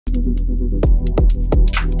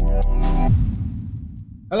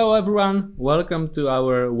Hello everyone, welcome to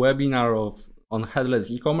our webinar on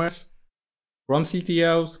headless e-commerce. From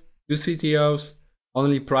CTOs to CTOs,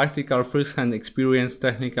 only practical first-hand experience,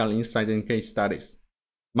 technical insight and case studies.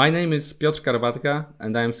 My name is Piotr Karwatka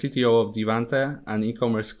and I am CTO of Divante, an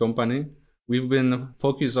e-commerce company. We've been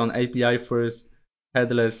focused on API-first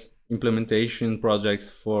headless implementation projects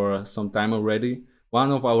for some time already.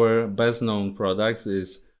 One of our best-known products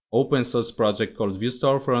is open source project called View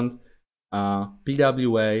Storefront,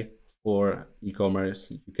 PWA for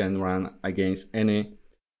e-commerce. You can run against any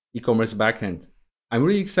e-commerce backend. I'm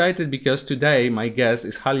really excited because today my guest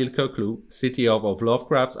is Halil Köklü, CTO of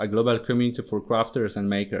LoveCratfs, a global community for crafters and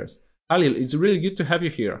makers. Halil, it's really good to have you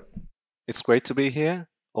here. It's great to be here.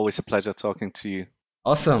 Always a pleasure talking to you.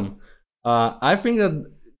 Awesome. I think that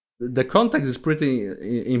the context is pretty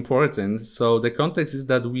important. So the context is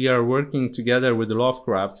that we are working together with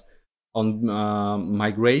LoveCratfs on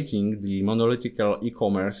migrating the monolithic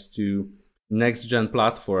e-commerce to next-gen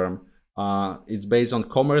platform. It's based on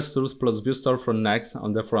commerce tools plus View Storefront Next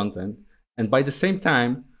on the front end. And by the same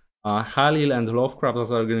time, Halil and LoveCratfs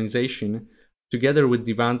as an organization, together with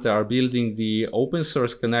Divante, are building the open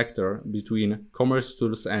source connector between commerce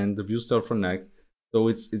tools and the View Storefront Next. So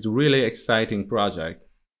it's a really exciting project.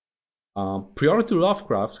 Prior to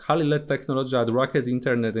LoveCratfs, Halil led technology at Rocket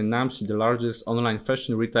Internet in Namche, the largest online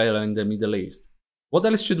fashion retailer in the Middle East. What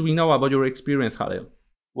else should we know about your experience, Halil?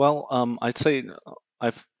 Well, I'd say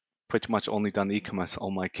I've pretty much only done e-commerce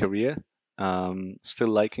all my career. Still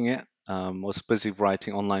liking it. Was busy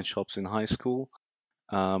writing online shops in high school,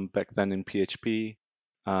 back then in PHP.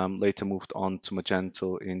 Later moved on to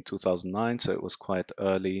Magento in 2009, so it was quite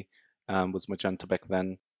early with Magento back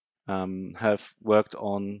then. Have worked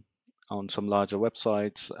on some larger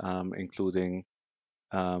websites, including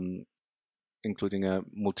a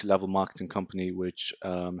multi-level marketing company which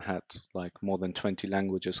had like more than 20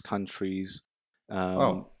 languages, countries,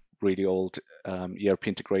 really old ERP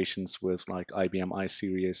integrations with like IBM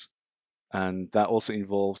iSeries, and that also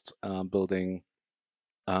involved building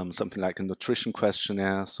something like a nutrition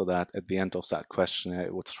questionnaire, so that at the end of that questionnaire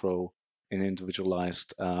it would throw an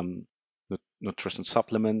individualized nutrition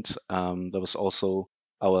supplement. There was also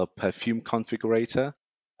our perfume configurator,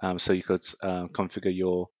 so you could configure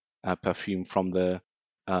your perfume from the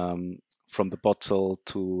bottle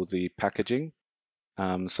to the packaging.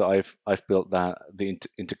 So I've built the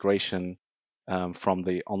integration from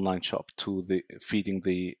the online shop to the feeding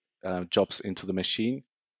the jobs into the machine.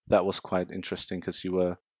 That was quite interesting because you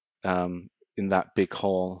were in that big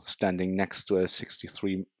hall standing next to a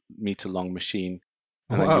 63-meter long machine.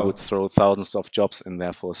 And then you would throw thousands of jobs in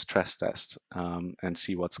there for a stress test and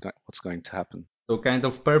see what's going to happen. So kind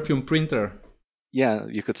of perfume printer. Yeah,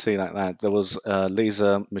 you could say like that. There was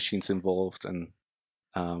laser machines involved and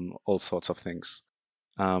all sorts of things.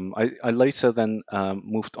 I later then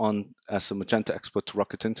moved on as a Magento expert to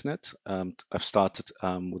Rocket Internet. I've started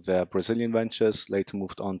with their Brazilian ventures, later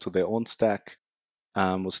moved on to their own stack,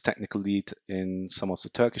 was technical lead in some of the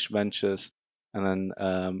Turkish ventures, and then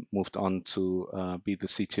moved on to be the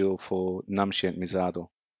CTO for Namshi and Mizado.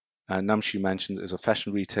 Namshi, you mentioned, is a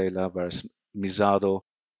fashion retailer, whereas Mizado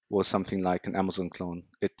was something like an Amazon clone.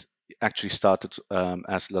 It actually started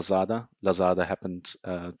as Lazada. Lazada happened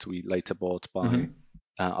to be later bought by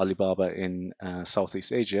Alibaba in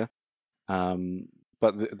Southeast Asia.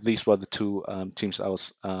 But these were the two teams I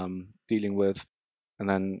was dealing with. And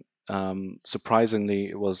then surprisingly,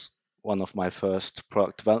 it was one of my first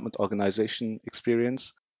product development organization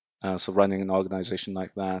experience. So running an organization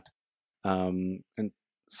like that. And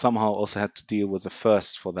somehow also had to deal with the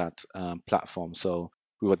first for that platform. So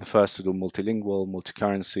we were the first to do multilingual,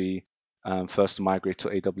 multi-currency, first to migrate to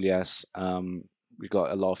AWS. We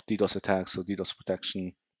got a lot of DDoS attacks, so DDoS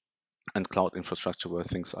protection and cloud infrastructure were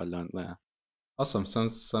things I learned there. Awesome.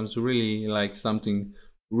 Sounds really like something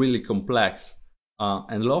really complex.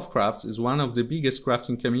 And LoveCratfs is one of the biggest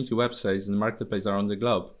crafting community websites in the marketplace around the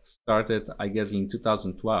globe. Started, I guess, in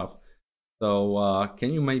 2012. So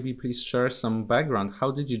can you maybe please share some background?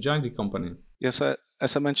 How did you join the company? Yes,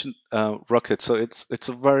 as I mentioned, Rocket. So it's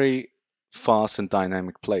a very fast and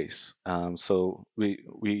dynamic place. So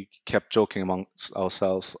we kept joking amongst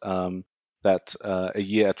ourselves that a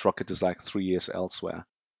year at Rocket is like 3 years elsewhere.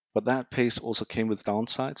 But that pace also came with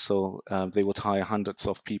downsides. So they would hire hundreds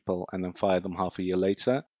of people and then fire them half a year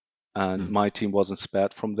later. And my team wasn't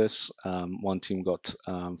spared from this. One team got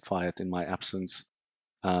fired in my absence.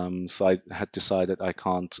 So I had decided I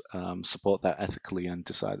can't support that ethically and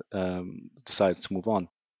decided to move on.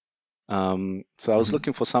 So I was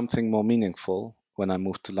looking for something more meaningful when I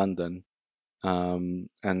moved to London. and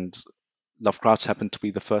LoveCratfs happened to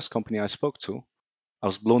be the first company I spoke to. I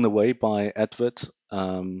was blown away by Edward,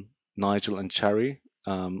 Nigel, and Cherry,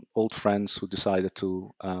 old friends who decided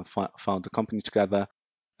to found the company together.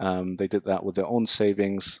 They did that with their own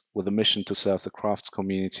savings, with a mission to serve the crafts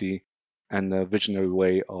community, and a visionary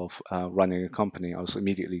way of running a company. I was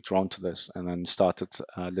immediately drawn to this, and then started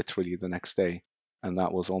literally the next day, and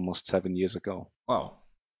that was almost 7 years ago. Wow.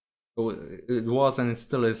 So it was and it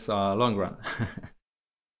still is long run.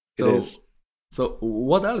 It is. So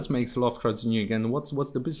what else makes LoveCratfs unique, and what's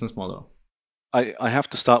the business model? I have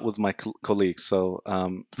to start with my colleagues. So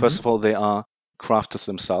first of all, they are crafters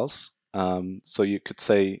themselves. So you could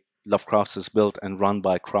say LoveCratfs is built and run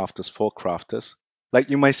by crafters for crafters, like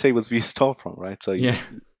you might say with Vue Storefront, right? So yeah,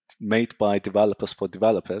 made by developers for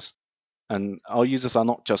developers, and our users are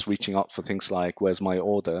not just reaching out for things like "Where's my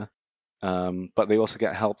order," but they also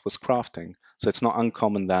get help with crafting. So it's not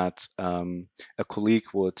uncommon that a colleague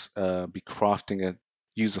would be crafting a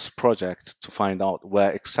user's project to find out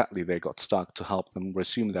where exactly they got stuck to help them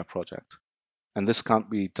resume their project. And this can't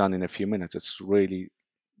be done in a few minutes. It's really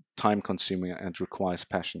time consuming and requires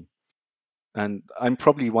passion. And I'm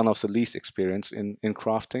probably one of the least experienced in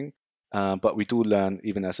crafting, but we do learn,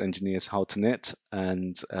 even as engineers, how to knit.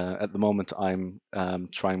 And at the moment, I'm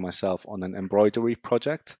trying myself on an embroidery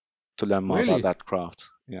project to learn more about that craft.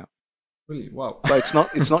 Yeah. Really? Wow. But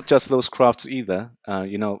it's not just those crafts either.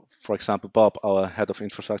 For example, Bob, our head of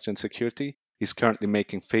infrastructure and security, he's currently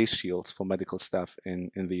making face shields for medical staff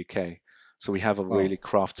in the UK. So we have a really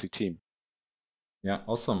crafty team. Yeah,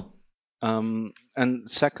 awesome. And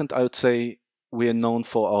second, I would say we are known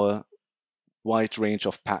for our wide range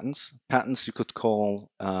of patterns. Patterns you could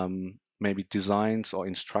call maybe designs or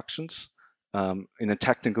instructions. In a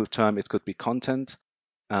technical term, it could be content.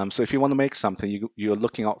 So if you want to make something, you're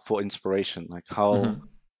looking out for inspiration, like how,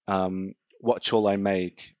 what shall I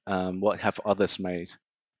make? What have others made?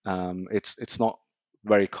 It's not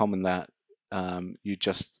very common that you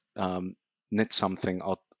just knit something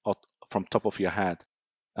out from top of your head.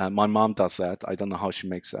 My mom does that. I don't know how she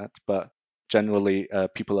makes that, but generally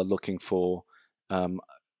people are looking for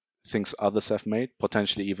things others have made,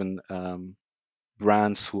 potentially even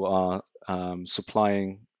brands who are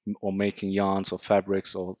supplying or making yarns or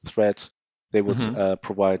fabrics or threads. They would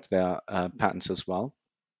provide their patterns as well.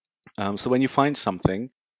 So when you find something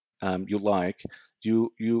you like,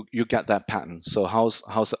 you get that pattern. So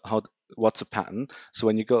what's a pattern? So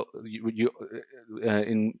when you go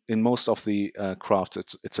in most of the crafts,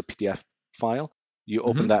 it's a PDF file. You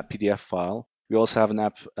open that PDF file. We also have an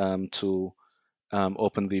app to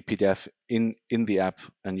open the PDF in the app,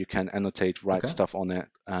 and you can annotate, write stuff on it,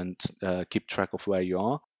 and keep track of where you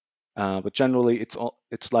are. But generally,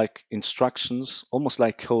 it's like instructions, almost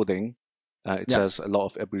like coding. It says a lot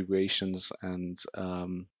of abbreviations, and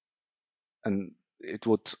it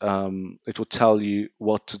would tell you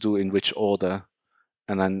what to do in which order,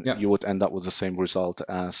 and then you would end up with the same result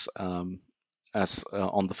as on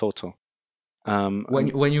the photo.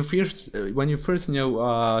 When you first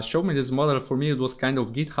showed me this model, for me it was kind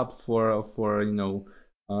of GitHub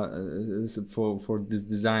for these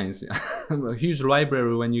designs. A huge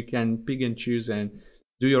library when you can pick and choose and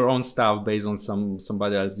do your own stuff based on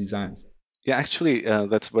somebody else's designs. Yeah, actually,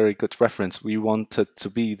 that's a very good reference. We wanted to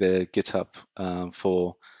be the GitHub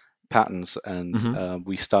for patterns, and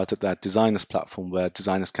we started that designers platform where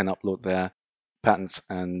designers can upload their patterns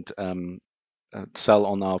and sell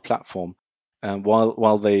on our platform. And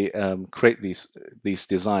while they create these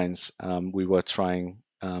designs, we were trying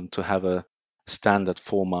to have a standard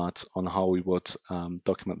format on how we would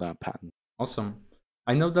document that pattern. Awesome.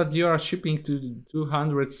 I know that you are shipping to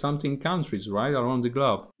 200 something countries, right, around the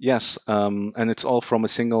globe. Yes, and it's all from a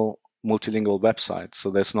single multilingual website, so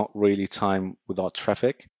there's not really time without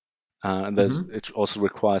traffic, and it also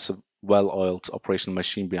requires a well-oiled operational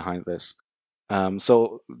machine behind this.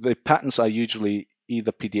 So the patterns are usually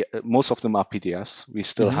either PDF. Most of them are PDFs. We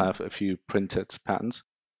still have a few printed patterns,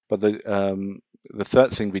 but the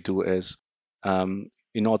third thing we do is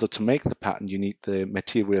in order to make the pattern, you need the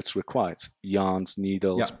materials required: yarns,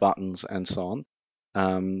 needles, buttons, and so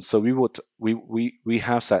on. So we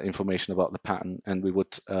have that information about the pattern, and we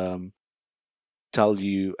would tell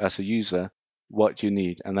you as a user what you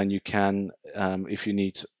need, and then you can, if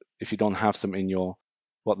you don't have them in your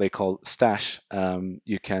what they call stash,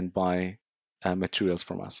 you can buy materials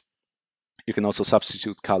from us. You can also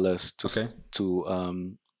substitute colors to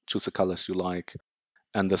choose the colors you like,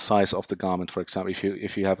 and the size of the garment. For example,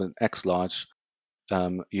 if you have an X large,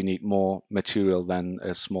 you need more material than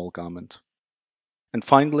a small garment. And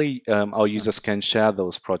finally, our users can share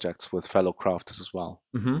those projects with fellow crafters as well.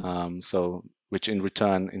 So, which in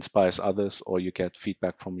return inspires others, or you get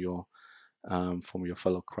feedback from your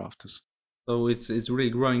fellow crafters. So it's really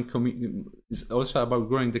growing. It's also about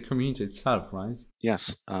growing the community itself, right?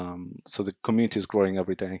 Yes. So the community is growing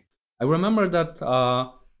every day. I remember that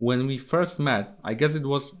when we first met, I guess it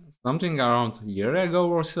was something around a year ago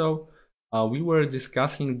or so. We were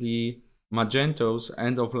discussing the Magento's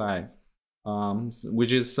end of life,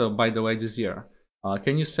 which is, by the way, this year.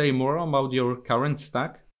 Can you say more about your current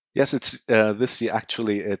stack? Yes, it's this year.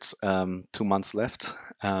 Actually, it's 2 months left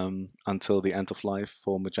until the end of life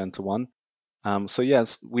for Magento 1. So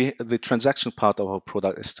yes, the transaction part of our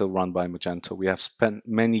product is still run by Magento. We have spent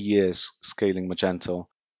many years scaling Magento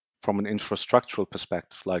from an infrastructural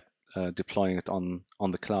perspective, like deploying it on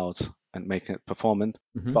the cloud and making it performant,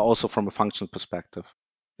 but also from a functional perspective.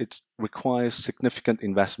 It requires significant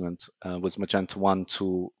investment with Magento 1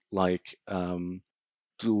 to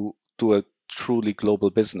do a truly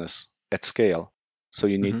global business at scale. So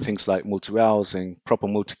you need things like multi-browsing, proper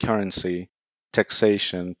multi-currency,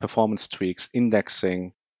 taxation, performance tweaks,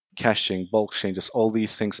 indexing, caching, bulk changes. All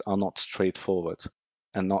these things are not straightforward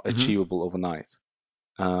and not achievable overnight.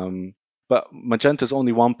 But Magento is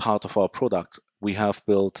only one part of our product. We have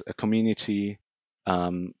built a community.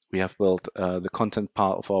 We have built the content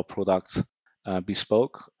part of our product,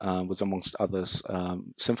 Bespoke, with amongst others,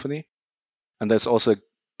 Symfony. And there's also a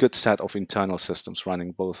good set of internal systems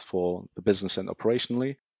running both for the business and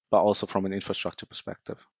operationally, but also from an infrastructure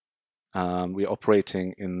perspective. We're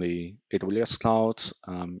operating in the AWS cloud.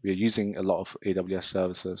 We're using a lot of AWS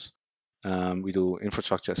services. We do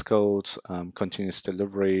infrastructure as code, continuous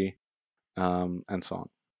delivery, and so on.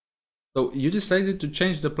 So you decided to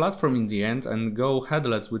change the platform in the end and go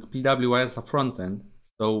headless with PWA as a front end.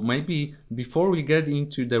 So maybe before we get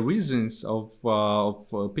into the reasons of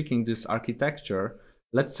picking this architecture,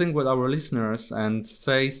 let's think with our listeners and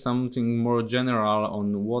say something more general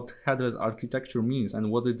on what headless architecture means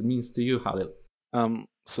and what it means to you, Halil.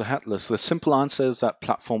 So headless, the simple answer is that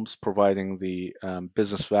platforms providing the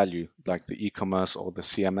business value, like the eCommerce or the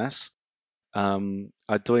CMS,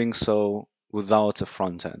 are doing so without a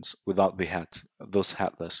front end, without those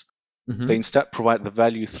headless. They instead provide the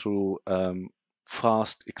value through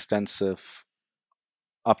fast, extensive,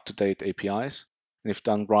 up-to-date APIs. And if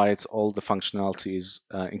done right, all the functionalities,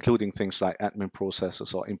 including things like admin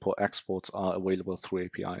processes or import-exports, are available through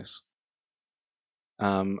APIs.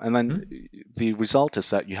 And then the result is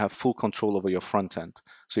that you have full control over your front end.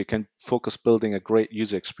 So you can focus building a great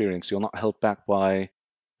user experience. You're not held back by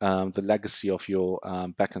the legacy of your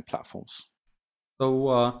backend platforms.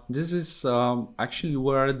 So this is actually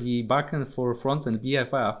where the backend for frontend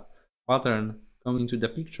BFF pattern comes into the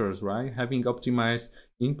pictures, right? Having optimized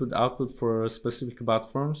input-output for specific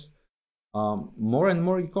platforms. More and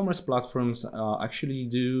more e-commerce platforms actually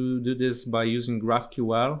do this by using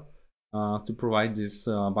GraphQL to provide this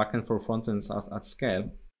backend for frontends at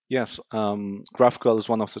scale. Yes, GraphQL is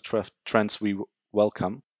one of the trends we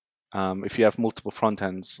welcome. If you have multiple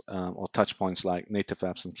frontends or touch points like native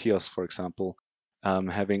apps and kiosks, for example,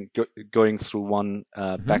 going through one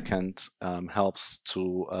backend helps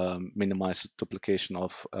to minimize the duplication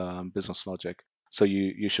of business logic. So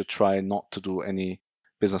you should try not to do any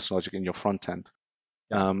business logic in your front end.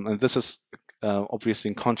 And this is obviously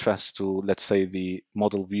in contrast to, let's say, the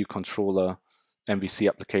model view controller MVC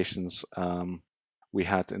applications we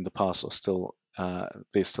had in the past, or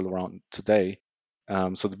they're still around today.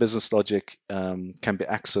 So the business logic can be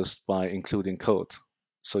accessed by including code.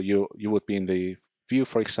 So you would be in the view,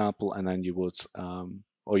 for example, and then you would,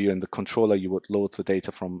 or you're in the controller, you would load the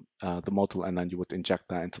data from the model, and then you would inject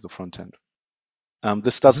that into the front end.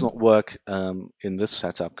 This does not work in this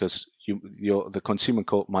setup because the consumer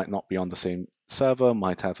code might not be on the same server,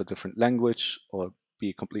 might have a different language, or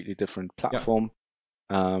be a completely different platform.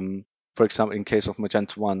 For example, in case of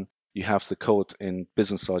Magento 1, you have the code in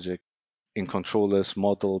business logic, in controllers,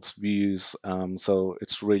 models, views. So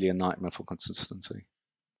it's really a nightmare for consistency.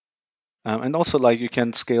 And also, like, you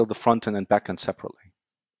can scale the front end and back end separately.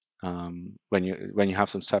 When you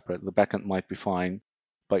have them separate, the back end might be fine,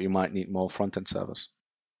 but you might need more front end servers.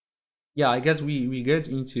 Yeah, I guess we get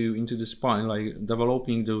into this point, like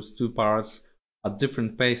developing those two parts at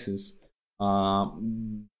different paces.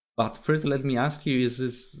 But first, let me ask you: is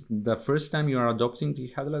this the first time you are adopting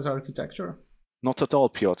the headless architecture? Not at all,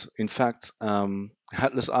 Piotr. In fact,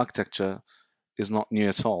 headless architecture is not new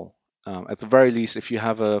at all. At the very least, if you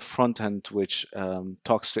have a front end which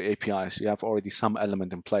talks to APIs, you have already some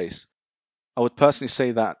element in place. I would personally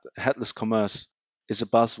say that headless commerce is a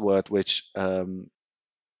buzzword which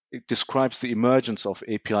it describes the emergence of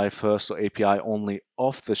API first or API only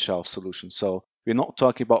off-the-shelf solutions. So we're not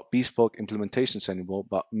talking about bespoke implementations anymore,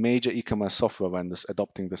 but major e-commerce software vendors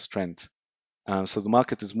adopting this trend. So the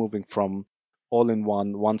market is moving from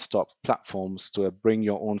all-in-one, one-stop platforms to a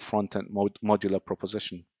bring-your-own front-end modular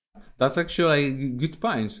proposition. That's actually a good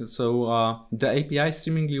point. So the APIs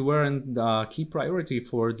seemingly weren't the key priority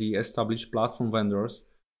for the established platform vendors.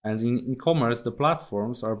 And in e-commerce, the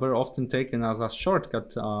platforms are very often taken as a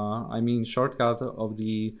shortcut. Shortcut of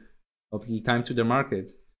the time to the market.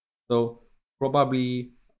 So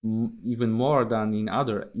probably even more than in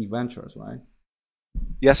other e-ventures, right?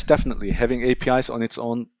 Yes, definitely. Having APIs on its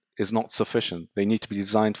own is not sufficient. They need to be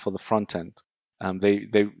designed for the front end.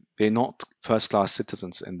 They're not first-class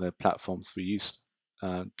citizens in the platforms we used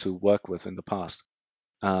to work with in the past.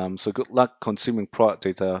 So good luck consuming product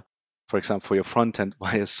data, for example, for your front end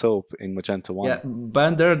via SOAP in Magento 1. Yeah,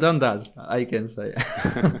 been there, done that, I can say.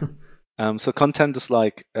 So contenders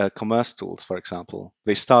like commerce tools, for example,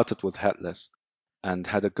 they started with headless and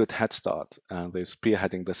had a good head start. They're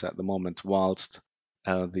spearheading this at the moment, whilst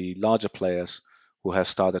the larger players who have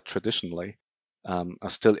started traditionally are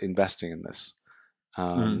still investing in this.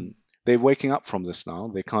 They're waking up from this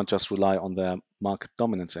now. They can't just rely on their market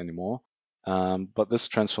dominance anymore. But this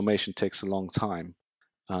transformation takes a long time.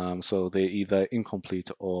 So they're either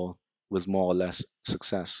incomplete or with more or less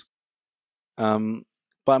success.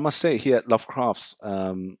 But I must say here at LoveCratfs,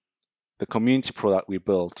 the community product we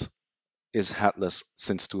built is headless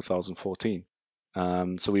since 2014.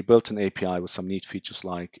 So we built an API with some neat features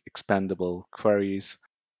like expandable queries,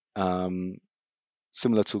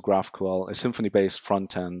 similar to GraphQL, a Symfony-based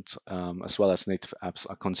front end, as well as native apps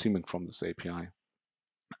are consuming from this API.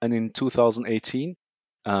 And in 2018,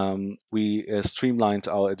 we streamlined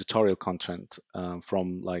our editorial content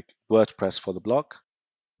from like WordPress for the blog,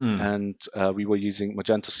 and we were using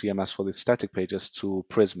Magento CMS for the static pages to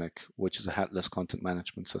Prismic, which is a headless content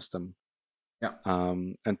management system. Yeah.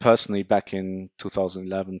 And personally, back in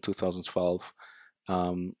 2011, 2012,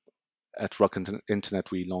 at Rock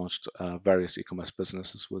Internet, we launched various e-commerce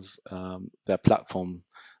businesses with their platform.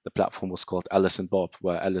 The platform was called Alice and Bob,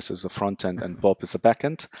 where Alice is a front end and Bob is a back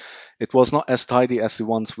end. It was not as tidy as the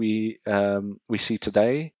ones we see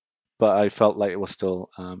today, but I felt like it was still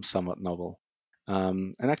somewhat novel.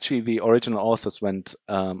 And actually, the original authors went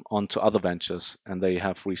on to other ventures, and they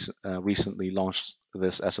have recently launched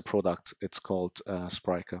this as a product. It's called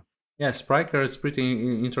Spryker. Yeah, Spryker is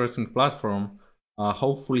pretty interesting platform.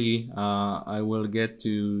 Hopefully, I will get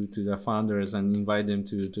to the founders and invite them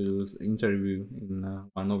to this interview in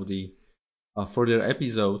one of the further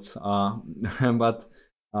episodes. But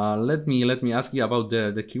let me ask you about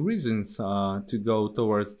the key reasons to go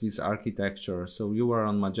towards this architecture. So you were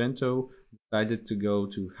on Magento, decided to go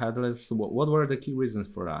to headless. What were the key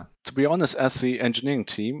reasons for that? To be honest, as the engineering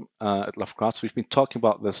team at LoveCratfs, we've been talking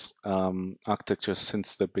about this architecture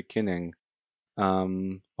since the beginning.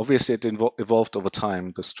 Obviously, it evolved over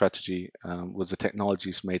time, the strategy with the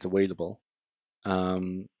technologies made available.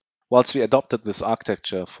 Whilst we adopted this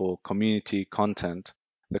architecture for community content,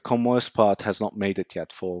 the commerce part has not made it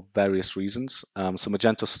yet for various reasons. So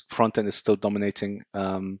Magento's frontend is still dominating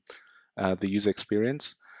the user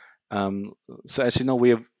experience. So as you know,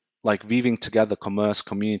 we are like weaving together commerce,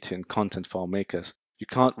 community, and content for our makers. You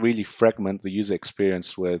can't really fragment the user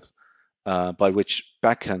experience with by which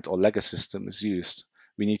backend or legacy system is used.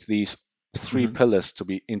 We need these three pillars to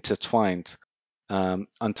be intertwined.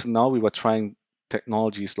 Until now, we were trying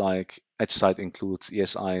technologies like edge side includes,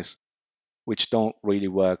 ESIs, which don't really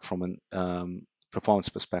work from a performance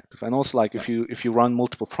perspective. And also, like if you run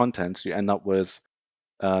multiple front ends, you end up with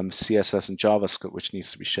CSS and JavaScript, which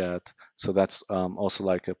needs to be shared. So that's also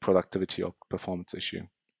like a productivity or performance issue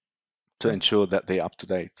to ensure that they're up to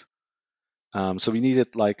date. So we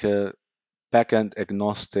needed like a backend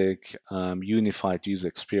agnostic, unified user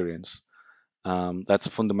experience. That's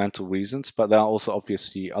fundamental reasons, but there are also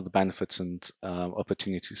obviously other benefits and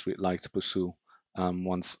opportunities we'd like to pursue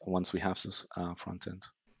once we have this front end.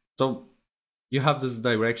 So you have this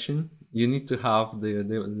direction. You need to have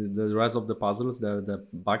the rest of the puzzles, the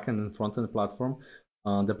backend and frontend platform.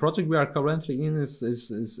 The project we are currently in is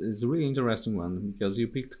a really interesting one because you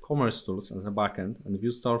picked commerce tools as a backend and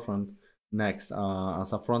Vue Storefront next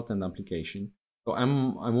as a front-end application. So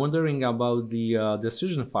I'm wondering about the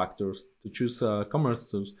decision factors to choose commerce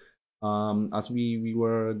tools. As we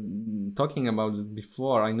were talking about it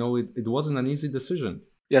before, I know it wasn't an easy decision.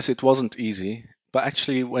 Yes, it wasn't easy, but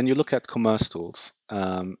actually when you look at commerce tools,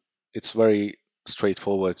 it's very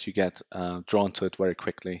straightforward. You get drawn to it very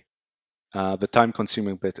quickly. The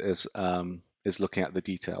time-consuming bit is looking at the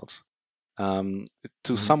details.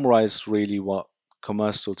 To summarize really what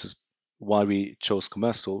Commerce Tools is, why we chose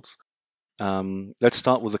Commerce Tools, let's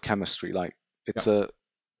start with the chemistry. Like, it's a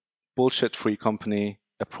bullshit-free company,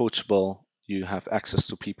 approachable, you have access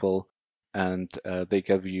to people, and they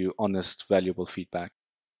give you honest, valuable feedback.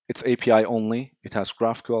 It's API only, it has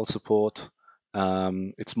GraphQL support,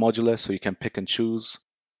 it's modular, so you can pick and choose.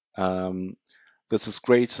 This is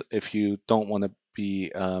great if you don't want to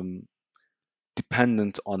be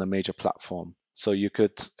dependent on a major platform. So you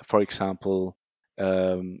could, for example,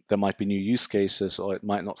 there might be new use cases, or it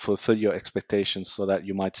might not fulfill your expectations, so that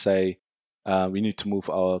you might say, we need to move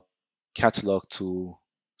our catalog to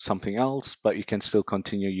something else, but you can still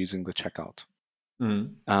continue using the checkout.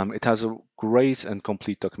 It has a great and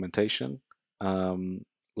complete documentation.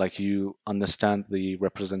 Like, you understand the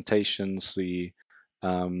representations, the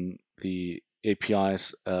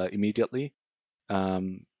APIs immediately,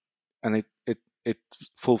 and it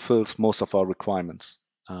fulfills most of our requirements.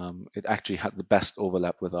 It actually had the best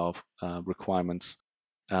overlap with our requirements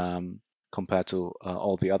compared to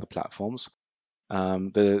all the other platforms.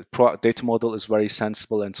 The product data model is very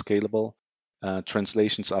sensible and scalable.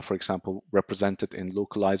 Translations are, for example, represented in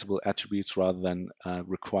localizable attributes rather than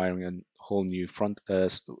requiring a whole new store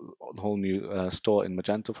in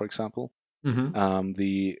Magento, for example.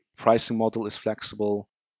 The pricing model is flexible,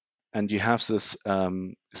 and you have this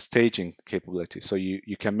staging capability. So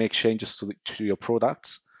you can make changes to your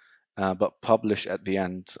products, but publish at the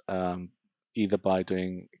end, either by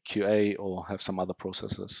doing QA or have some other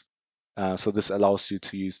processes. So this allows you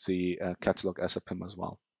to use the catalog as a PIM as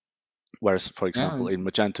well. Whereas, for example, in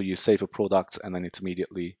Magento, you save a product and then it's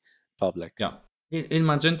immediately public. Yeah, in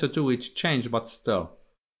Magento too, it's changed, but still.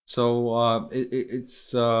 So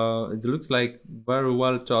it looks like very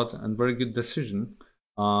well thought and very good decision.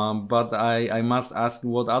 But I must ask,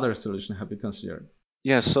 what other solution have you considered?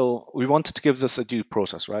 Yeah, so we wanted to give this a due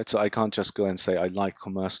process, right? So I can't just go and say I like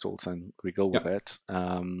Commerce Tools and we go with it.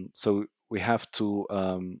 So we have to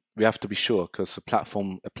be sure, because a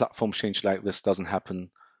platform change like this doesn't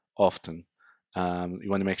happen often. You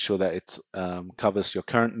want to make sure that it covers your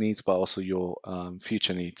current needs, but also your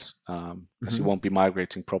future needs, because you won't be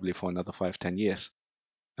migrating probably for another 5-10 years.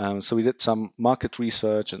 So we did some market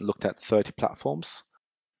research and looked at 30 platforms.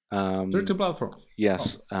 30 platforms?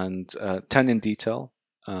 Yes, and 10 in detail,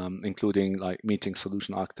 including like meeting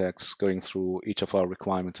solution architects, going through each of our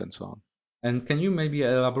requirements and so on. And can you maybe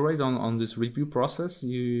elaborate on this review process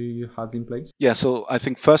you had in place? Yeah, so I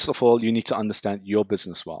think first of all, you need to understand your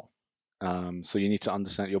business well. So you need to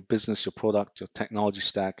understand your business, your product, your technology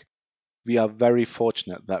stack. We are very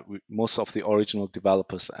fortunate that most of the original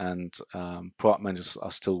developers and product managers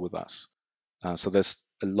are still with us. So there's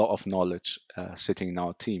a lot of knowledge sitting in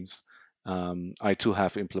our teams. I too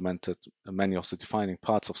have implemented many of the defining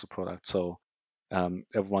parts of the product, so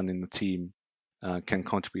everyone in the team can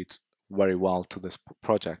contribute very well to this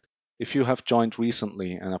project. If you have joined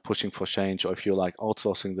recently and are pushing for change, or if you're like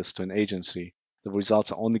outsourcing this to an agency, the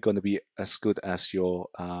results are only going to be as good as your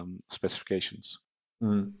specifications.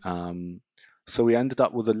 So we ended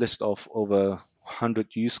up with a list of over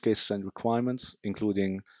 100 use cases and requirements,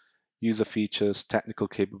 including user features, technical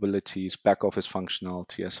capabilities, back office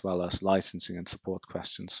functionality, as well as licensing and support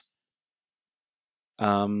questions.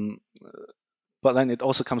 But then it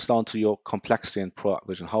also comes down to your complexity and product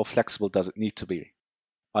vision. How flexible does it need to be?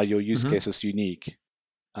 Are your use cases unique?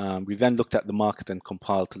 We then looked at the market and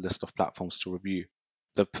compiled a list of platforms to review.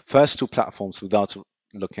 The first two platforms, without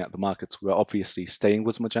looking at the markets, were obviously staying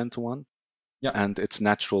with Magento 1 and its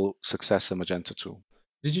natural successor, Magento 2.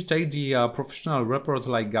 Did you take the professional reports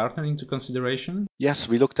like Gartner into consideration? Yes,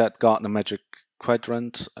 we looked at Gartner Magic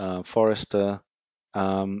Quadrant, Forrester.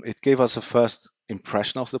 It gave us a first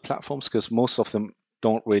impression of the platforms, because most of them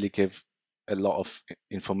don't really give a lot of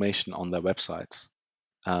information on their websites.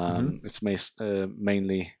 It's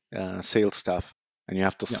mainly sales stuff, and you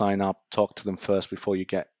have to sign up, talk to them first before you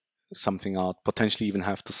get something out, potentially even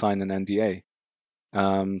have to sign an NDA.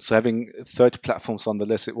 So having 30 platforms on the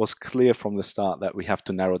list, it was clear from the start that we have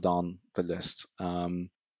to narrow down the list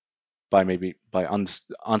by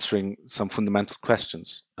answering some fundamental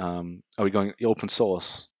questions. Are we going open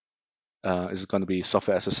source? Is it going to be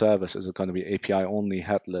software as a service? Is it going to be API only,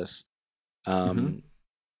 headless? And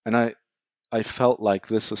I felt like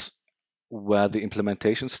this is where the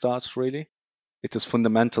implementation starts, really. It is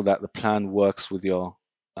fundamental that the plan works with your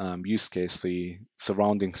use case, the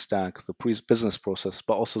surrounding stack, the business process,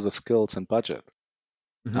 but also the skills and budget.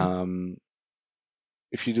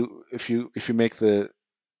 If you make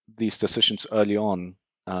these decisions early on,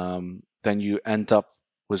 then you end up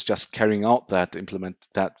with just carrying out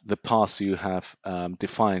the path you have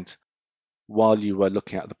defined, while you were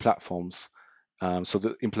looking at the platforms. So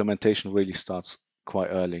the implementation really starts quite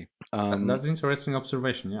early. That's interesting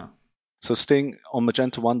observation, yeah. So staying on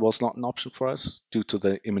Magento 1 was not an option for us due to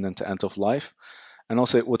the imminent end of life. And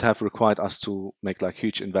also it would have required us to make like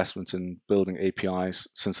huge investments in building APIs.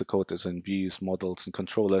 Since the code is in views, models, and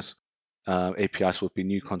controllers, APIs would be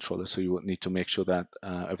new controllers. So you would need to make sure that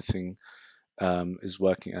everything is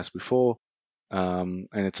working as before. And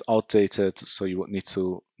it's outdated, so you would need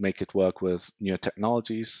to make it work with newer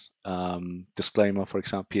technologies. Disclaimer, for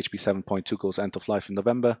example, PHP 7.2 goes end of life in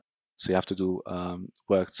November. So you have to do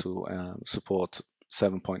work to support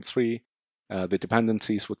 7.3. The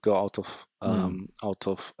dependencies would go out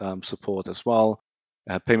of support as well.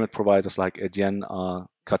 Payment providers like Adyen are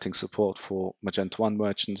cutting support for Magento 1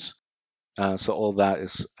 merchants. So all that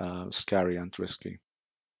is scary and risky.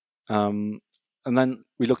 And then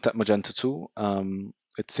we looked at Magento 2.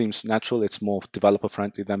 It seems natural. It's more developer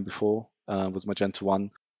friendly than before with Magento 1,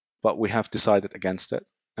 but we have decided against it.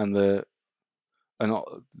 And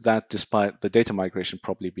that despite the data migration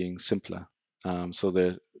probably being simpler.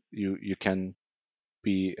 So you can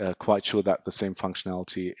be quite sure that the same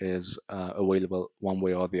functionality is available one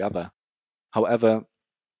way or the other. However,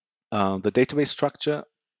 the database structure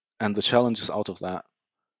and the challenges out of that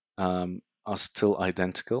are still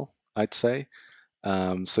identical, I'd say.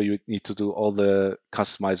 So you need to do all the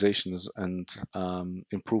customizations and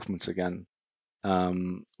improvements again,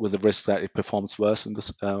 with the risk that it performs worse at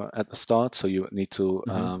the start. So you need to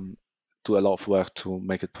do a lot of work to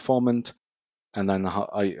make it performant, and then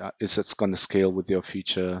is it going to scale with your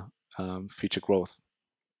future growth?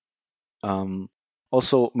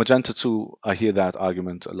 Also, Magento 2, I hear that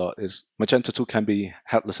argument a lot, is Magento 2 can be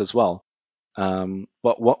headless as well.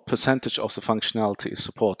 But what percentage of the functionality is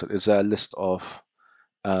supported? Is there a list of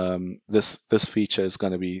this feature is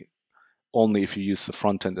going to be only if you use the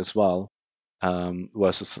front end as well,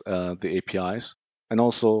 versus the APIs? And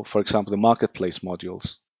also, for example, the marketplace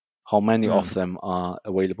modules, how many of them are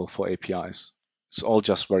available for APIs? It's all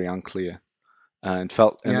just very unclear. And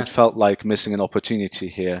it felt like missing an opportunity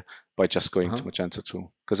here by just going to Magento 2,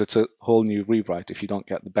 because it's a whole new rewrite. If you don't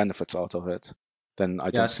get the benefits out of it, then I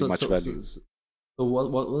don't see much value. So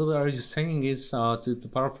what are you saying is, to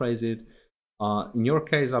paraphrase it, in your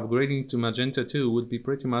case, upgrading to Magento 2 would be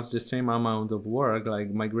pretty much the same amount of work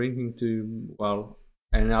like migrating to, well,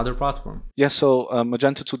 any other platform. Yeah, so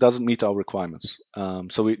Magento 2 doesn't meet our requirements.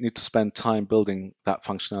 So we need to spend time building that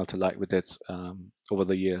functionality like we did over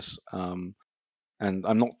the years. And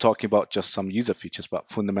I'm not talking about just some user features, but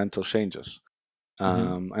fundamental changes.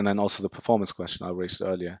 And then also the performance question I raised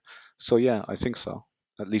earlier. So yeah, I think so,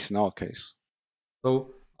 at least in our case.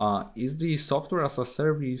 So is the software as a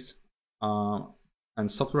service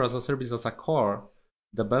and software as a service as a core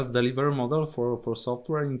the best delivery model for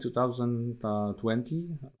software in 2020?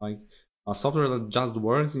 Like a software that just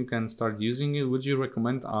works, you can start using it. Would you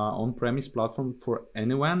recommend on-premise platform for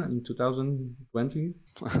anyone in 2020?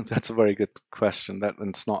 That's a very good question.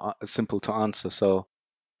 It's not simple to answer. So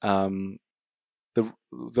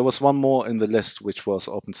there was one more in the list which was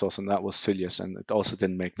open source, and that was Silius, and it also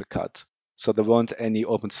didn't make the cut. So there weren't any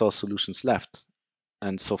open source solutions left.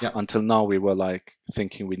 And so until now, we were like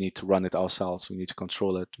thinking we need to run it ourselves. We need to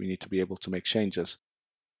control it. We need to be able to make changes.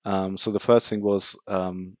 So the first thing was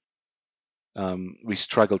we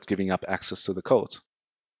struggled giving up access to the code.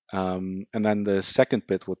 And then the second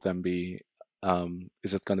bit would then be,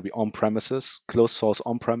 is it going to be on-premises, closed source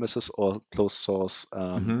on-premises, or closed source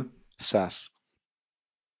SaaS?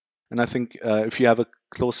 And I think if you have a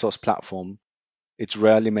closed source platform, it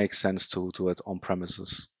rarely makes sense to do it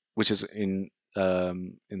on-premises, which is in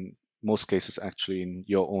most cases actually in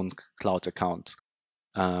your own cloud account.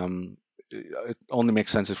 It only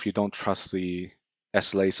makes sense if you don't trust the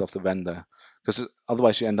SLAs of the vendor, because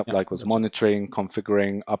otherwise you end up with monitoring,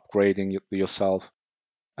 configuring, upgrading yourself,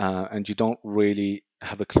 and you don't really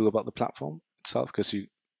have a clue about the platform itself because you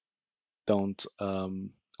don't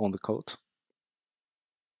own the code.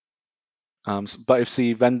 But if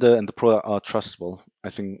the vendor and the product are trustable, I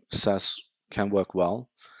think SaaS can work well.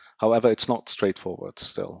 However, it's not straightforward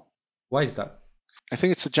still. Why is that? I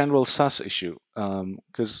think it's a general SaaS issue,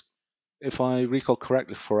 because if I recall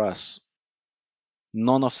correctly for us,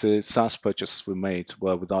 none of the SaaS purchases we made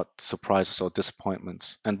were without surprises or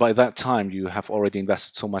disappointments. And by that time, you have already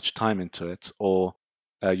invested so much time into it, or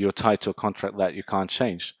you're tied to a contract that you can't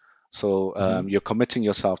change. So you're committing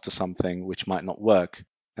yourself to something which might not work,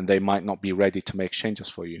 and they might not be ready to make changes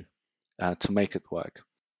for you to make it work,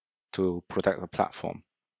 to protect the platform.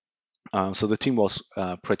 So the team was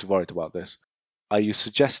pretty worried about this. Are you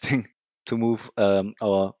suggesting to move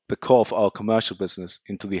the core of our commercial business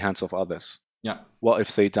into the hands of others. Yeah. What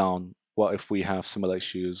if they down? What if we have similar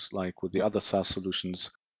issues like with the other SaaS solutions?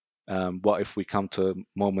 What if we come to a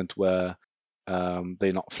moment where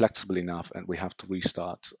they're not flexible enough and we have to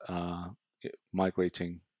restart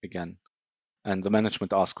migrating again? And the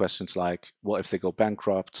management asks questions like, what if they go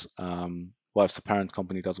bankrupt? What if the parent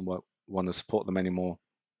company doesn't want to support them anymore?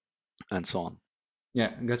 And so on.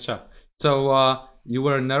 Yeah, gotcha. So you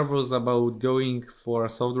were nervous about going for a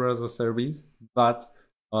software as a service, but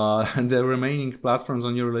the remaining platforms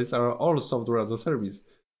on your list are all software as a service.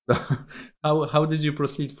 So how did you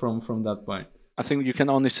proceed from that point? I think you can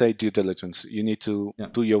only say due diligence. You need to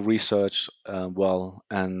do your research well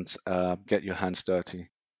and get your hands dirty,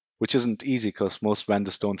 which isn't easy because most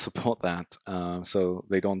vendors don't support that. So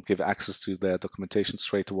they don't give access to their documentation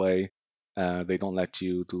straight away. They don't let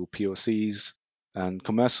you do POCs. And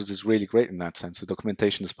Commercials is really great in that sense. The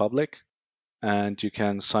documentation is public, and you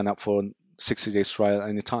can sign up for a 60 days trial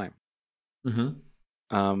anytime.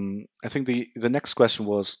 I think the next question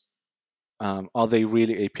was, are they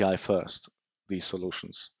really API first, these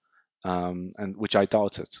solutions? And which I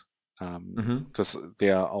doubted, because they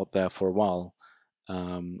are out there for a while,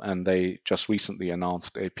 and they just recently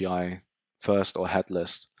announced API first or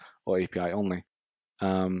headless or API only.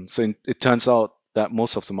 So it turns out that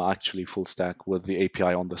most of them are actually full stack with the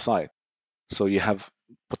API on the side. So you have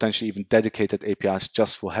potentially even dedicated APIs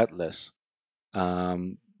just for headless,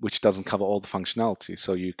 which doesn't cover all the functionality.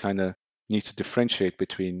 So you kind of need to differentiate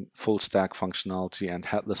between full stack functionality and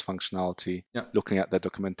headless functionality, looking at the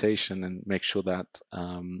documentation and make sure that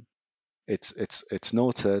it's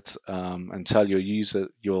noted, and tell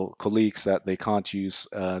your colleagues that they can't use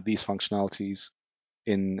these functionalities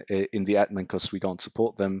in the admin because we don't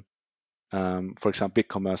support them. For example,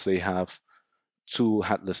 BigCommerce, they have 2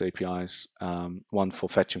 headless APIs, one for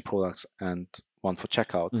fetching products and one for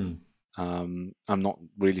checkout. I'm not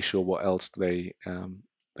really sure what else they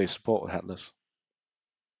support with headless.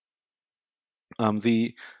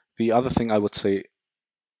 The other thing I would say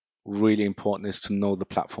really important is to know the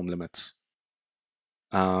platform limits,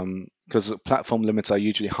 because platform limits are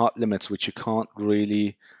usually hard limits which you can't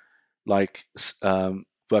really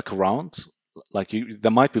work around.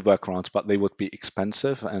 There might be workarounds, but they would be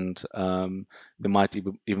expensive, and they might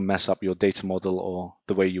even mess up your data model or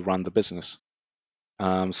the way you run the business.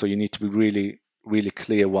 So you need to be really, really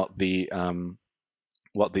clear what the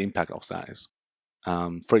impact of that is.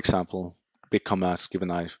 For example, BigCommerce,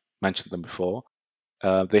 given I've mentioned them before,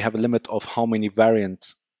 they have a limit of how many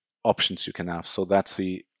variant options you can have. So that's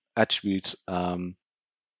the attribute,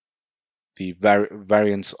 the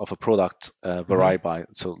variance of a product vary by,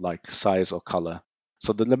 so like size or color.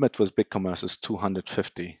 So the limit with BigCommerce is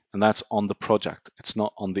 250, and that's on the project. It's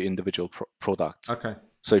not on the individual product. Okay.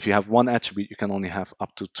 So if you have one attribute, you can only have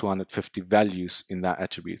up to 250 values in that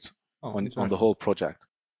attribute on the whole project.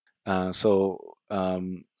 We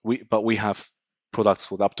have products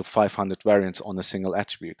with up to 500 variants on a single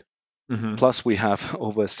attribute. Plus, we have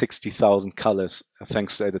over 60,000 colors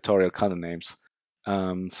thanks to editorial color names.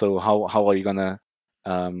 So how are you gonna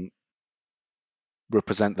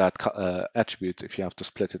represent that attribute if you have to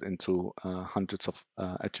split it into hundreds of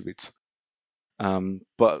attributes?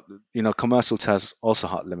 But Commercials has also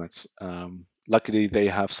hard limits. Luckily, they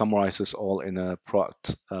have summarized this all in a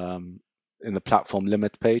product in the platform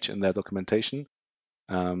limit page in their documentation.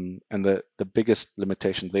 And the biggest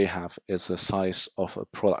limitation they have is the size of a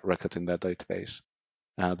product record in their database.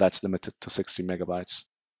 That's limited to 60 megabytes.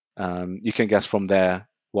 You can guess from there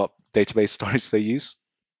what database storage they use.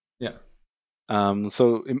 Yeah.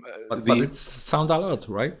 But it sounds a lot,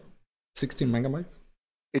 right? 16 megabytes.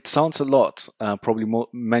 It sounds a lot. Probably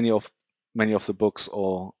many of the books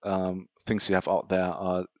or things you have out there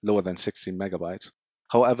are lower than 16 megabytes.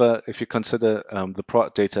 However, if you consider the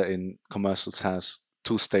product data in Commercials has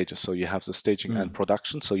 2 stages. So you have the staging and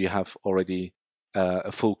production. So you have already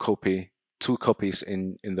a full copy, 2 copies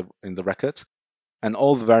in the record, and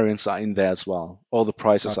all the variants are in there as well. All the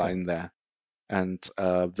prices are in there, and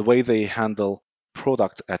the way they handle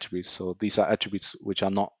product attributes. So these are attributes which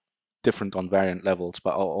are not different on variant levels,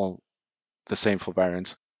 but are all the same for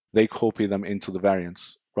variants. They copy them into the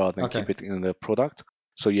variants rather than keep it in the product.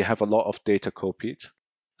 So you have a lot of data copied.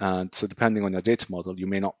 And so depending on your data model, you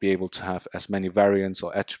may not be able to have as many variants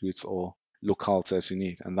or attributes or locales as you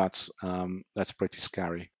need. And that's pretty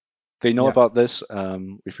scary. They know about this.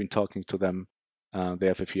 We've been talking to them. They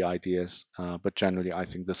have a few ideas. But generally, I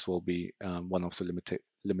think this will be one of the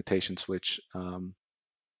limitations which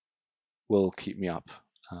will keep me up.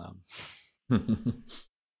 But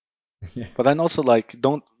then also,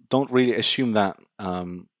 don't really assume that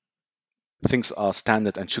things are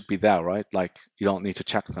standard and should be there, right? Like you don't need to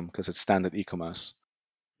check them because it's standard e-commerce.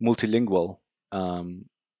 Multilingual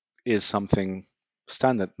is something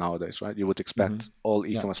standard nowadays, right? You would expect all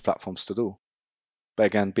e-commerce platforms to do. But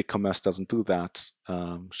again, BigCommerce doesn't do that.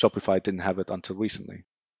 Shopify didn't have it until recently.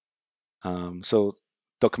 So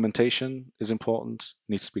documentation is important,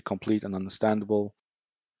 needs to be complete and understandable.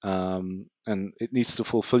 And it needs to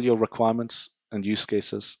fulfill your requirements and use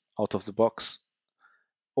cases out of the box.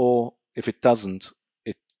 Or if it doesn't,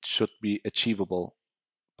 it should be achievable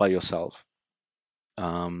by yourself,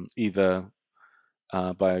 either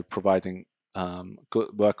by providing good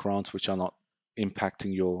workarounds which are not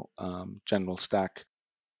impacting your general stack,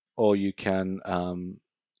 or you can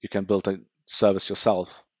build a service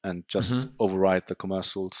yourself and just override the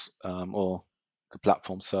commercials or the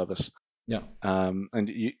platform service. Yeah. And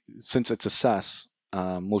since it's a SaaS,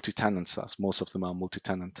 multi-tenant SaaS, most of them are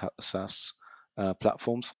multi-tenant SaaS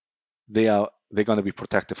platforms. They're going to be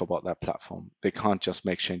protective about that platform. They can't just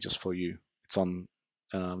make changes for you. It's on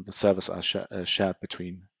the servers are shared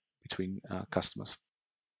between customers.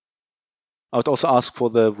 I would also ask for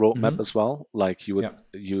the roadmap as well, like you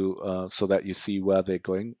would so that you see where they're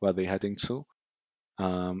going, where they're heading to,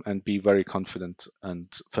 and be very confident and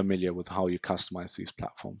familiar with how you customize these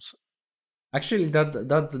platforms. Actually,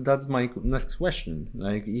 that's my next question.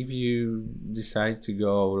 Like, if you decide to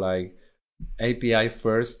go like API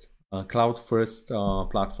first, cloud first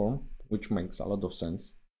platform, which makes a lot of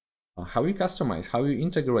sense, how you customize, how you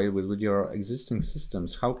integrate with your existing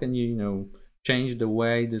systems, how can you change the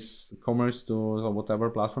way this commerce tools or whatever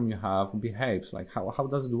platform you have behaves? Like, how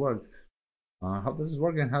does it work? How does it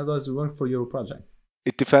work, and how does it work for your project?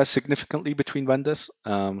 It differs significantly between vendors.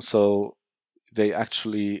 So they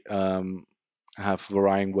actually have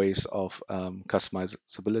varying ways of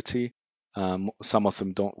customizability. Some of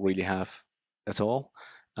them don't really have at all.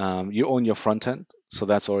 You own your front end, so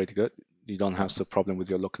that's already good. You don't have the problem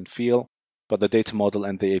with your look and feel, but the data model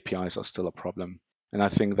and the APIs are still a problem. And I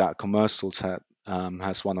think that Commerce Tools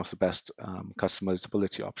has one of the best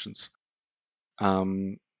customizability options.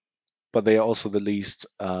 But they are also the least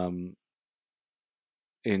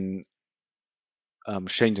in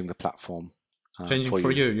changing the platform. Changing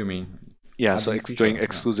for you, you mean? Yeah, so doing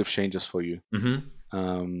exclusive changes for you.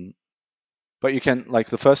 But you can, like,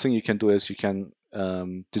 the first thing you can do is you can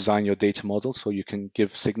design your data model, so you can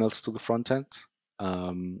give signals to the front end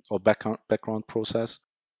or background process.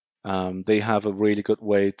 They have a really good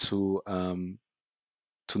way to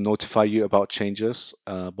notify you about changes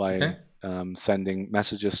by sending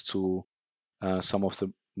messages to some of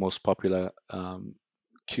the most popular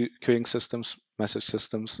queuing systems, message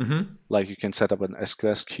systems. Like, you can set up an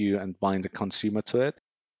SQS queue and bind a consumer to it.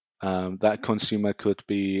 That consumer could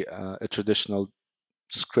be a traditional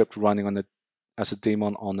script running as a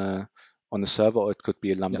daemon on a server, or it could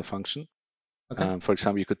be a Lambda function. For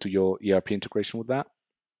example, you could do your ERP integration with that.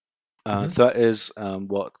 Third is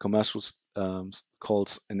what Commerce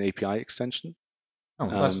calls an API extension.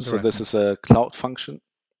 So this is a cloud function,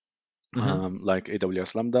 like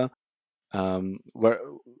AWS Lambda,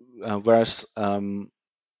 whereas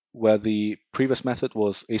where the previous method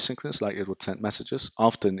was asynchronous, like it would send messages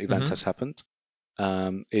after an event has happened,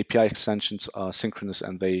 API extensions are synchronous,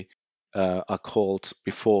 and they are called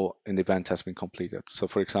before an event has been completed. So,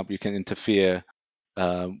 for example, you can interfere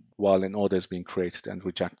while an order is being created and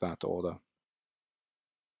reject that order.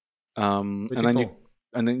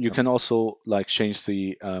 And then you can also, like, change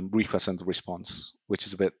the request and the response, which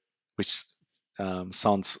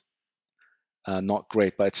sounds not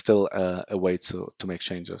great, but it's still a way to make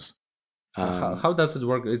changes. How does it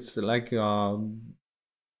work? It's like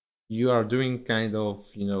you are doing kind of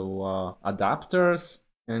adapters,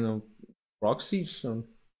 kind of proxies.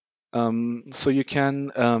 So you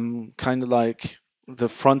can kind of, like, the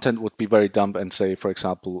front end would be very dumb and say, for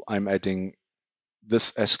example, I'm adding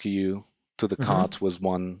this SKU to the cart with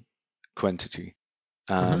one quantity.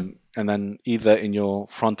 And then either in your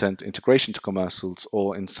front-end integration to Commerce Tools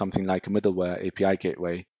or in something like a middleware API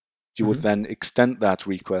gateway, you would then extend that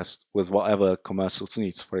request with whatever Commerce Tools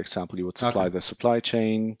needs. For example, you would supply the supply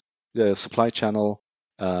chain, the supply channel,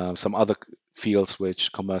 some other fields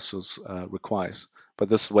which Commerce Tools requires. But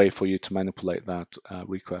this is a way for you to manipulate that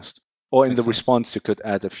request. Or in the response, you could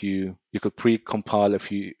add you could pre-compile a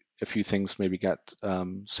few things, maybe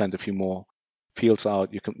send a few more fields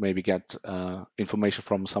out. You could maybe get information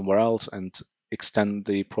from somewhere else and extend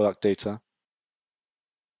the product data.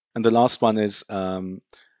 And the last one is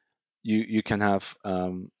you can have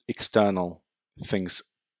external things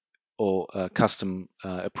or custom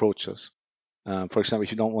approaches. For example,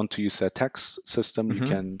 if you don't want to use a text system, you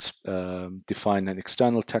can define an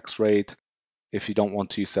external text rate if you don't want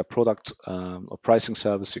to use their product or pricing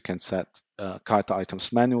service, you can set cart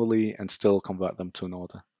items manually and still convert them to an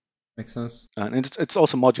order. Makes sense. And it's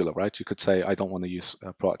also modular, right? You could say, I don't want to use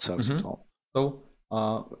a product service at all. So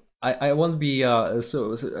I won't be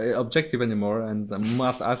so objective anymore, and I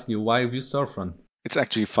must ask you, why Vue Storefront? It's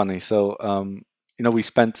actually funny. So, we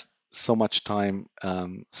spent so much time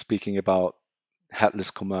speaking about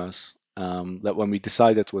headless commerce that when we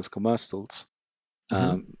decided with commerce tools,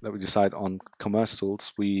 that we decide on commerce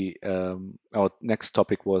tools, our next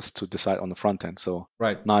topic was to decide on the front end. So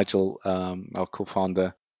right. Nigel, our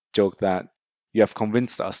co-founder, joked that you have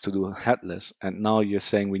convinced us to do headless, and now you're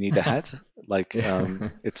saying we need a head. Like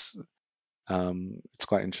it's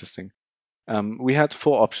quite interesting. We had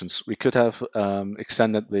 4 options. We could have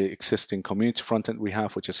extended the existing community front end we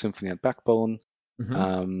have, which is Symfony and Backbone,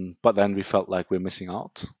 but then we felt like we're missing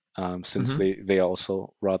out since they are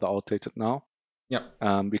also rather outdated now. Yeah.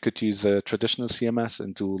 We could use a traditional CMS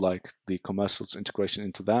and do like the commercials integration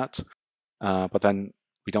into that, but then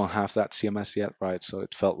we don't have that CMS yet, right? So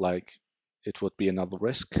it felt like it would be another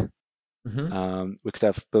risk. We could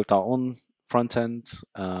have built our own front end,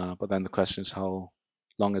 but then the question is how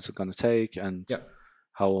long is it going to take and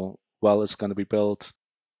how well it's going to be built.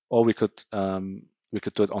 Or we could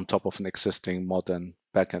do it on top of an existing modern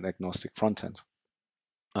backend agnostic front end.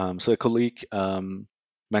 So a colleague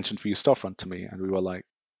mentioned Vue Storefront to me, and we were like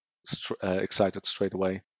excited straight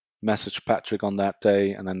away. Messaged Patrick on that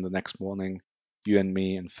day, and then the next morning, you and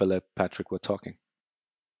me and Philip, Patrick were talking.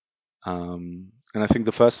 And I think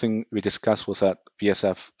the first thing we discussed was that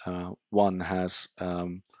VSF 1 has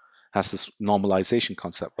this normalization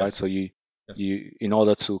concept, right? So you in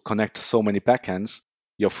order to connect to so many backends,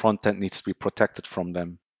 your front end needs to be protected from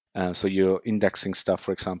them. So you're indexing stuff,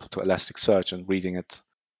 for example, to Elasticsearch and reading it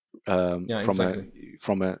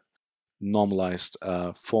from a normalized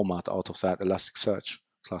format out of that Elasticsearch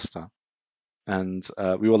cluster. And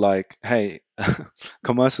we were like, hey,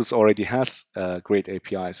 Commercials already has great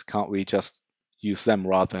APIs. Can't we just use them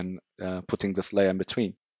rather than putting this layer in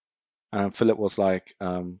between? And Philip was like,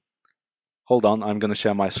 hold on, I'm going to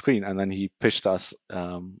share my screen. And then he pitched us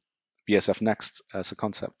VSF Next as a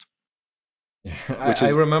concept. Yeah, I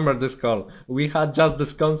remember this call. We had just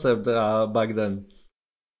this concept back then.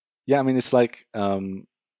 Yeah, I mean, it's like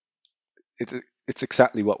it's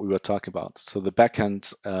exactly what we were talking about. So the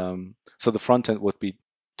backend, so the front end would be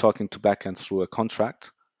talking to backend through a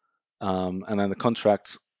contract, and then the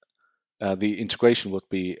contract, the integration would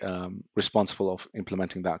be responsible of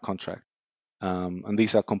implementing that contract. And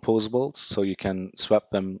these are composables, so you can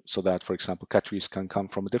swap them so that, for example, categories can come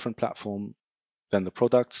from a different platform than the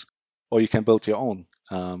products, or you can build your own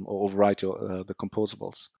or override the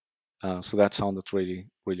composables. So that sounded really,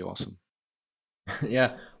 really awesome.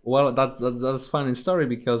 Yeah, well, that's funny story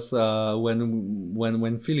because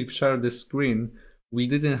when Philip shared the screen, we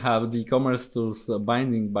didn't have the eCommerce tools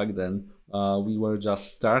binding back then. We were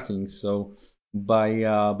just starting. So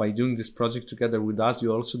by doing this project together with us,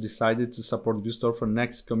 you also decided to support Vue Storefront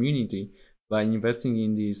Next community by investing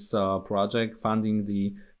in this project, funding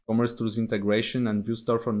the Commerce Tools integration and Vue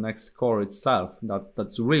Storefront Next core itself.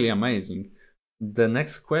 That's really amazing. The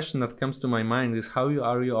next question that comes to my mind is how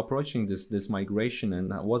are you approaching this migration,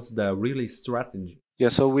 and what's the really strategy? Yeah,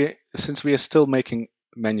 so since we are still making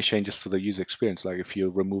many changes to the user experience, like if you're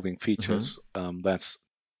removing features, that's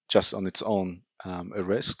just on its own a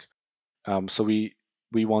risk. So we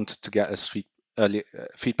wanted to get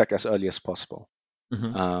feedback as early as possible.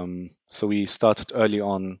 So we started early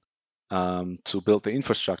on to build the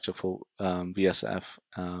infrastructure for VSF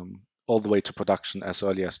all the way to production as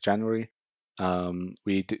early as January.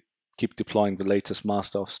 We keep deploying the latest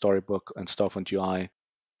master of Storybook and Storefront UI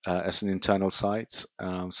as an internal site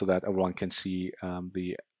so that everyone can see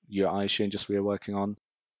the UI changes we are working on.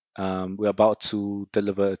 We're about to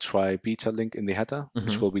deliver a try beta link in the header,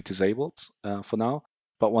 which will be disabled for now.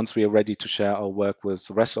 But once we are ready to share our work with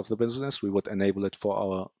the rest of the business, we would enable it for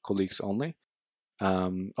our colleagues only.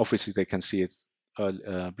 Obviously, they can see it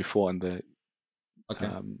before in the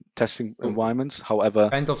testing environments. However,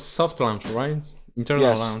 kind of soft launch, right?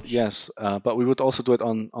 Internal launch. Yes, but we would also do it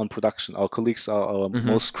on production. Our colleagues are our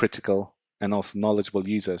most critical and also knowledgeable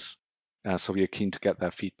users, so we are keen to get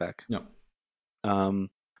their feedback. Yeah.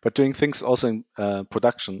 But doing things also in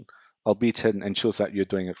production, albeit hidden, ensures that you're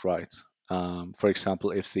doing it right. For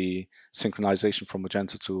example, if the synchronization from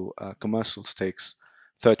Magento to commercials takes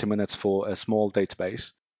 30 minutes for a small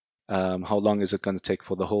database, how long is it going to take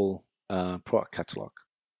for the whole product catalog?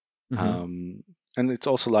 And it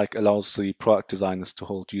also like allows the product designers to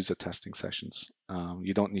hold user testing sessions.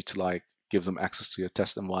 You don't need to like give them access to your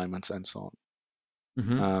test environments and so on.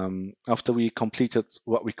 After we completed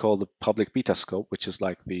what we call the public beta scope, which is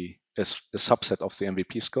like a subset of the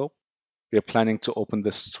MVP scope, we are planning to open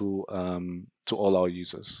this to all our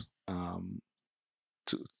users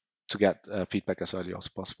to get feedback as early as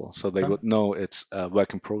possible, so they would know it's a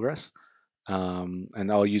work in progress.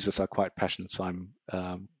 And our users are quite passionate, so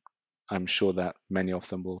I'm sure that many of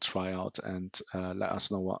them will try out and let us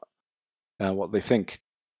know what they think.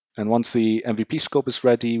 And once the MVP scope is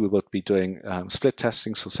ready, we will be doing split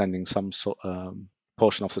testing, so sending some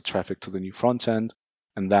portion of the traffic to the new front end,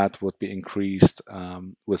 and that would be increased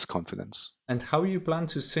with confidence. And how you plan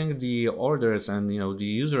to sync the orders and the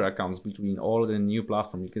user accounts between all the new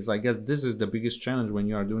platform? Because I guess this is the biggest challenge when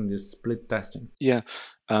you are doing this split testing. Yeah,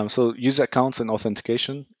 so user accounts and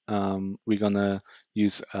authentication, we're gonna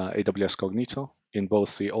use AWS Cognito in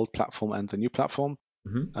both the old platform and the new platform.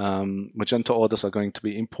 Magento orders are going to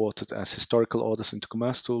be imported as historical orders into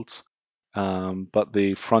Commerce Tools, but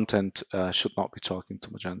the front end should not be talking to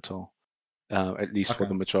Magento, at least for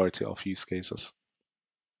the majority of use cases.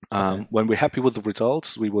 When we're happy with the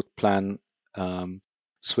results, we would plan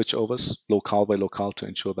switchovers locale by locale to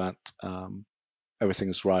ensure that everything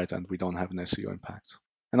is right and we don't have an SEO impact.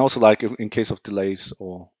 And also, like in case of delays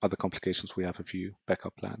or other complications, we have a few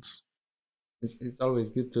backup plans. It's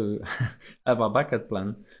always good to have a backup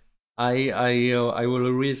plan. I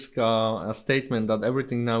will risk a statement that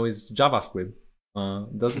everything now is JavaScript.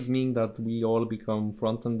 Does it mean that we all become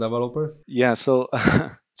front-end developers? Yeah, so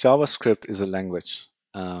JavaScript is a language.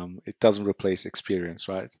 It doesn't replace experience,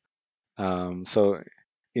 right? So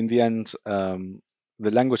in the end,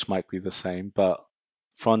 the language might be the same, but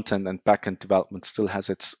front-end and back-end development still has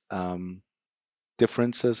its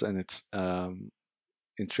differences and its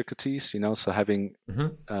intricacies, so having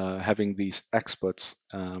these experts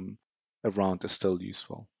around is still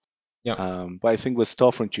useful. But I think with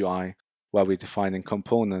Storefront UI, where we're defining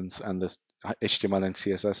components and the HTML and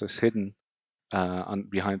CSS is hidden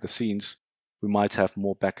behind the scenes, we might have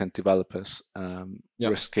more backend developers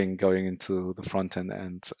risking going into the front end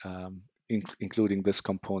and including this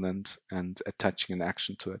component and attaching an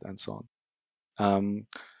action to it and so on.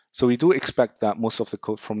 So we do expect that most of the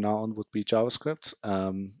code from now on would be JavaScript.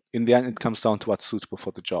 In the end, it comes down to what's suitable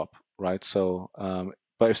for the job, right? So,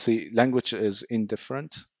 but if the language is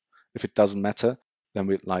indifferent, if it doesn't matter, then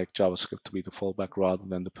we'd like JavaScript to be the fallback rather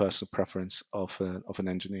than the personal preference of an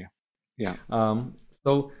engineer. Yeah.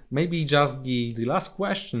 So maybe just the last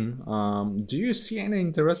question. Do you see any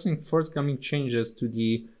interesting forthcoming changes to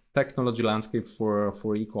the technology landscape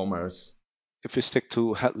for e-commerce? If we stick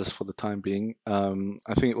to headless for the time being,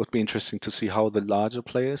 I think it would be interesting to see how the larger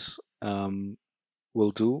players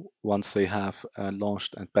will do once they have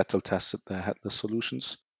launched and battle tested their headless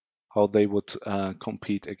solutions, how they would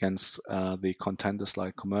compete against the contenders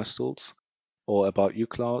like Commerce Tools or About You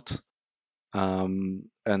Cloud.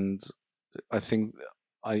 And I think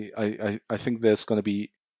I think there's going to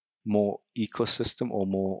be more ecosystem or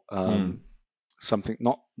more something,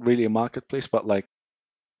 not really a marketplace, but like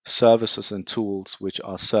services and tools which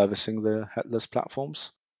are servicing the headless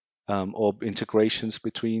platforms, or integrations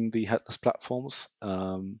between the headless platforms,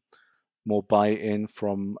 more buy-in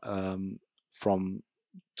from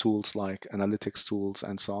tools like analytics tools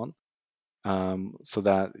and so on, so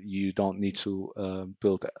that you don't need to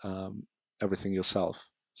build everything yourself.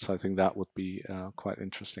 So I think that would be quite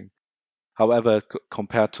interesting. However,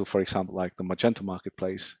 compared to, for example, like the Magento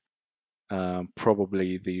marketplace,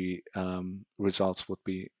 probably the results would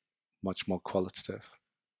be much more qualitative,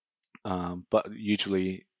 but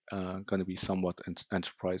usually going to be somewhat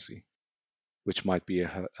enterprisey, which might be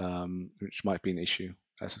an issue,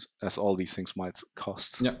 as all these things might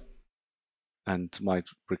cost, and might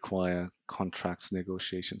require contracts,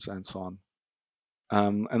 negotiations, and so on.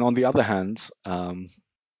 And on the other hand,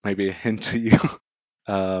 maybe a hint to you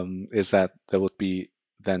is that there would be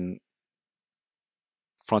then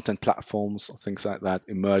front-end platforms or things like that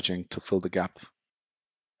emerging to fill the gap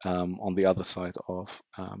on the other side of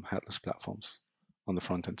headless platforms on the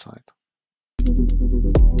front-end side.